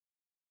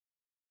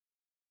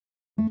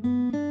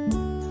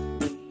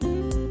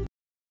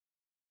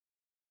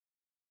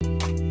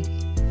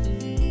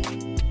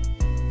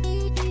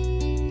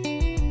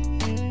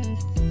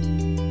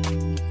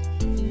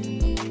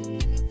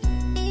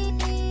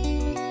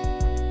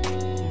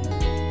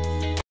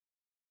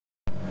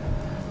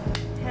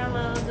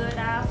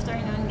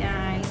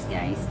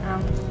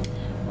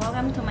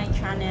welcome to my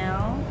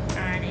channel,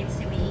 and it's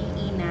me,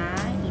 Ina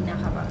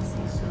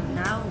Cabalse. So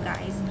now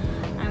guys,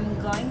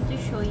 I'm going to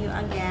show you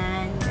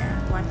again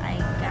what I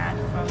got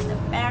from the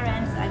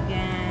parents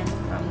again,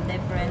 from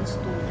different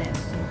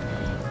students. So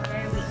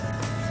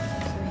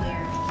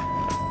here,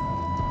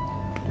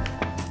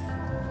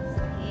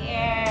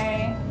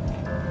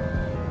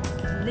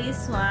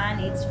 this one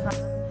it's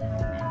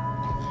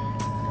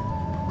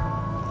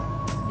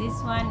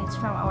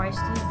from our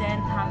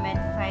student Hamed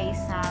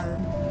Faisal,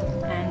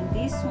 and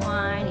this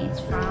one is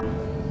from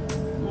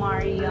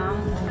Mariam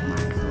Omar.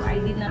 So I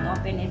did not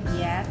open it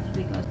yet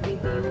because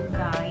with you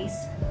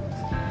guys.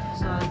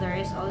 So there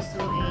is also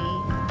a,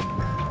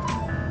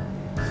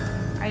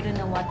 I don't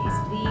know what is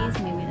this,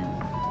 maybe no,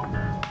 I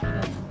don't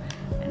know.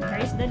 And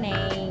here's the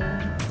name.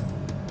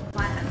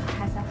 One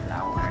has a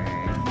flower.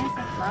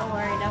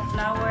 The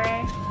flower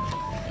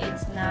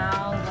it's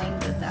now going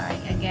to die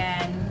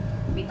again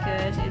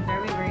because it's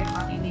very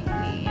hot in the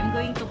day. I'm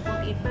going to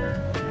put it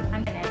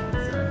on the end.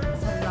 So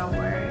it's a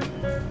flower.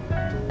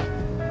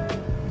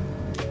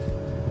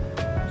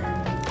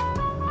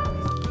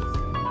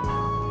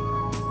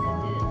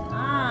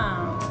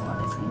 What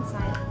is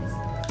inside this?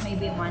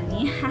 Maybe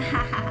money.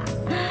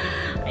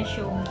 I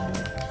show me.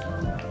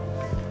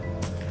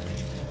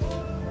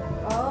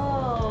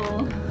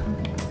 Oh,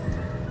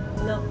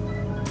 look.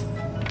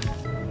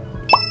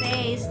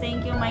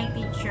 Thank you, my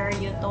teacher.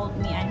 You taught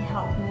me and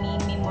helped me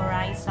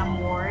memorize some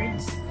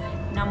words,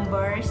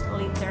 numbers,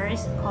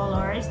 letters,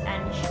 colors,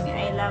 and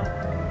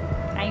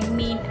I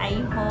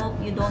hope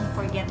you don't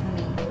forget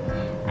me.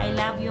 I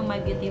love you, my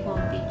beautiful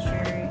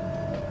teacher.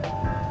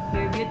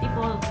 Your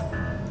beautiful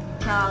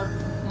child,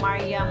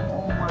 Mariam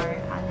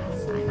Omar Al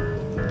Hassan.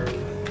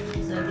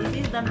 So this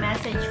is the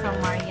message from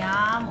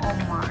Mariam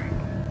Omar.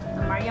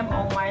 The Mariam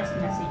Omar's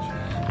message.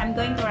 I'm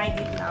going to write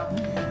it down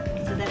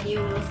so that you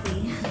will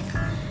see.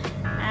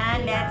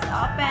 And let's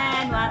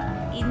open what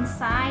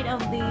inside of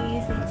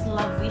this. It's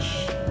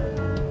lavish.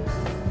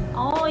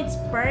 Oh, it's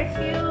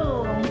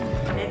perfume.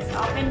 Let's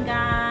open,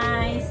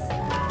 guys.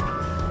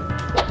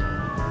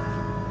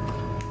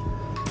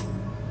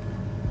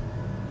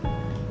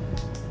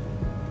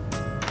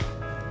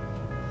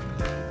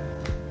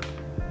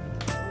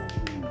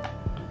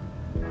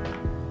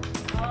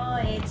 Oh,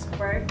 it's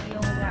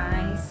perfume,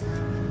 guys.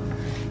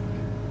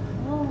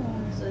 Oh,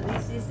 so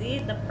this is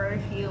it, the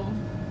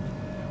perfume.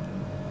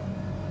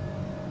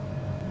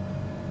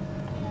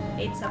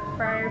 It's a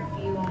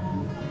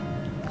perfume.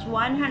 It's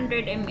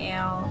 100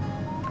 ml.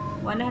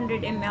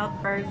 100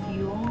 ml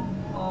perfume.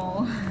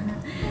 Oh,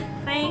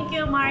 thank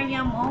you,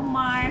 Mariam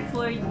Omar,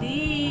 for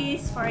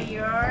this, for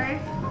your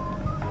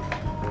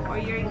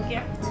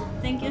gift.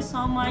 Thank you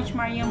so much,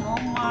 Mariam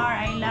Omar.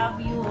 I love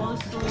you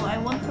also. I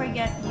won't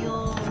forget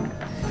you.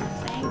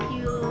 Thank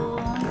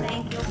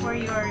you for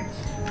your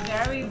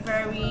very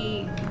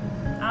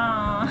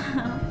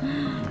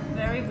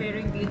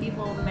very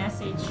beautiful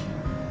message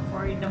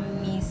for the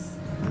miss.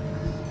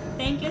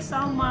 Thank you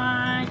so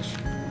much.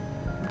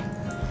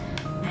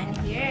 And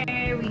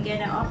here we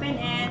gonna open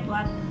it.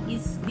 What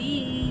is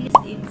this?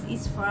 It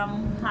is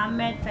from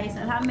Hamed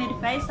Faisal. Hamed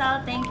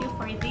Faisal, thank you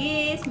for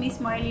this. Miss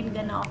Marlene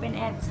gonna open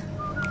it.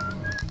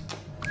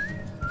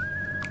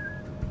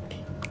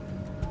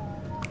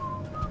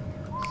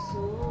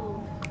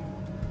 So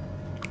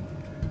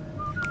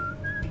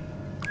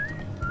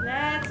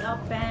let's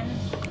open.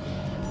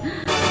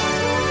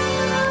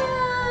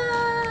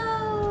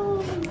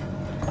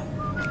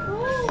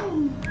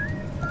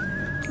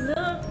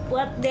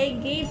 What they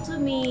gave to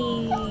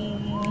me.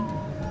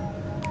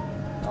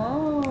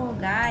 Oh,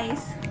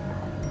 guys,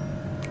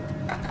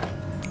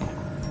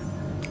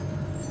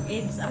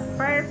 it's a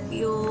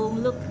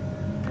perfume. Look,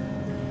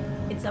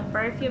 it's a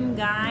perfume,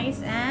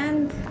 guys,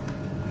 and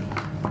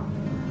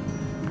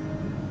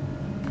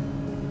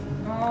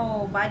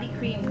oh, body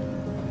cream,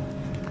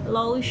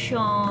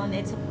 lotion.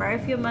 It's a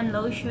perfume and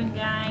lotion,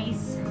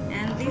 guys.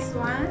 And this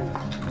one,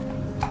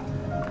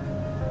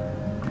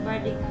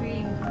 body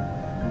cream.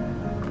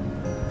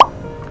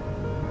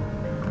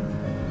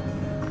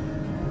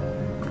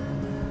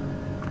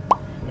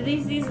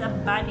 This is a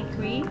body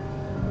cream.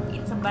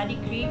 It's a body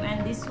cream,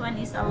 and this one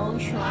is a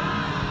lotion.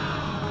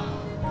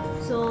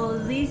 So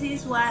this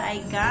is what I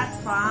got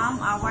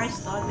from our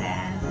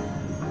student.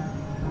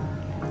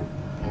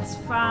 It's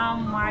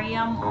from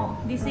Mariam.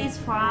 This is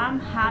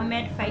from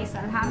Hamed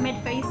Faisal.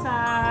 Hamed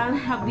Faisal,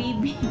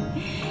 Habibi.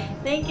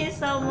 Thank you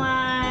so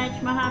much,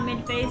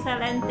 Mohammed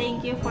Faisal, and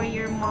thank you for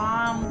your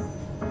mom.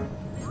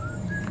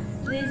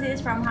 This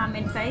is from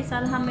Hamed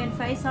Faisal. Hamed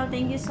Faisal,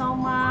 thank you so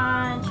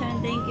much,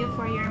 and thank you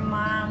for your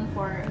mom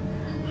for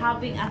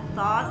having a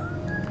thought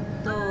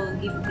to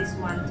give this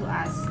one to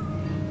us.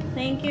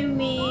 Thank you,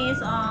 Miss.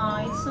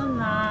 Oh, it's so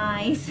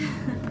nice.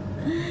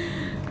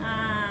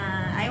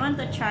 I want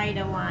to try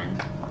the one.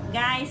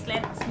 Guys,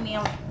 let's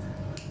smell.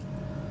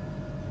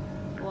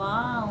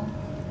 Wow.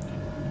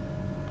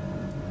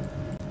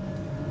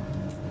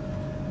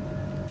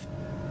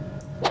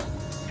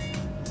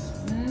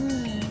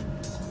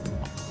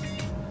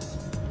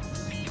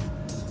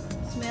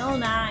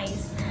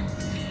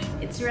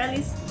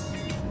 really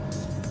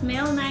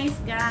smell nice,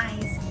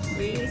 guys.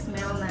 Really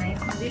smell nice.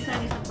 This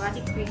one is a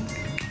body cream.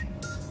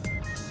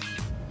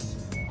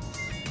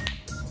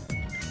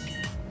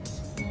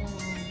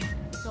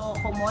 So,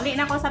 kumuli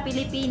na ako sa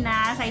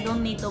Pilipinas, I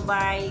don't need to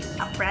buy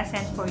a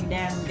present for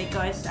them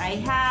because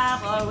I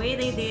have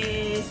already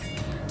this.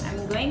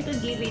 I'm going to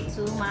give it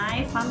to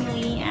my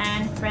family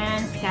and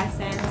friends,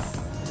 cousins,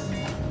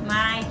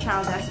 my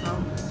child as well.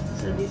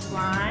 So, this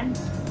one.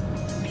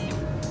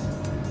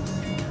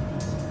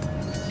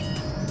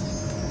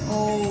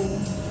 Oh,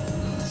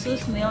 so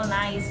smell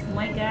nice. Oh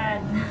my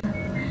god.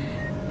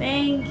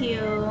 Thank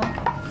you.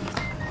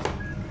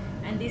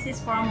 And this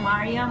is from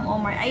Mariam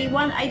Omar. I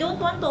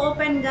don't want to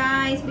open,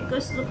 guys,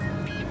 because look.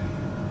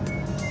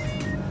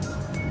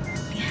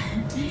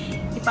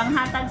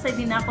 Ipanghatag sa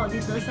din ako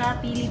dito sa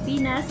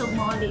Pilipinas ug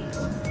mauli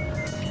ko.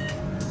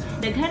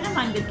 Daghan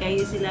naman gud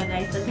kayo sila,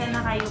 guys. Daghan na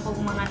kayo kung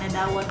mga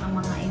nadawat ng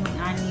mga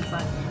ani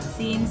pa.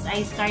 Since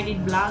I started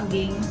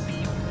vlogging,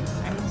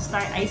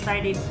 I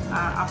started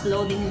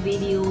uploading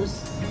videos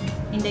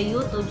in the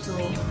YouTube, so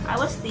I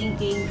was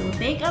thinking to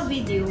take a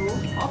video,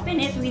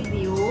 open it with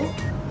you,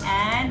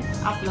 and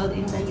upload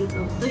in the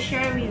YouTube to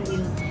share with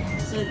you.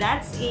 So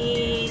that's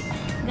it,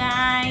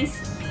 guys.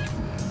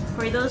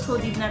 For those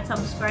who did not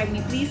subscribe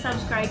me, please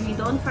subscribe me.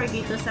 Don't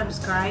forget to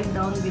subscribe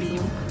down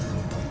below.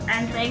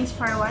 And thanks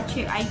for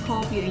watching. I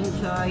hope you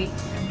enjoyed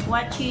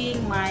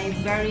watching my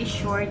very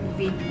short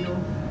video.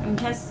 I'm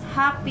just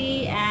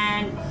happy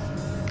and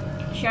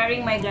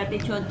sharing my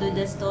gratitude to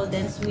the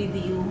students with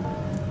you.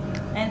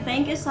 And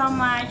thank you so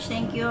much.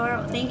 Thank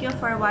you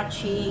for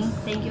watching.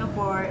 Thank you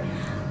for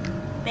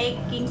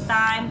taking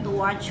time to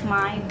watch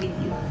my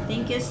video.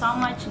 Thank you so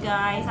much,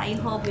 guys. I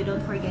hope you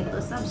don't forget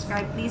to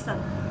subscribe. Please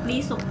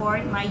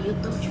support my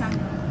YouTube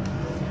channel.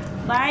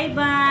 Bye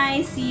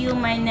bye. See you in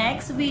my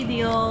next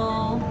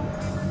video.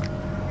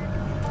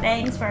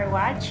 Thanks for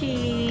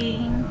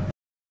watching.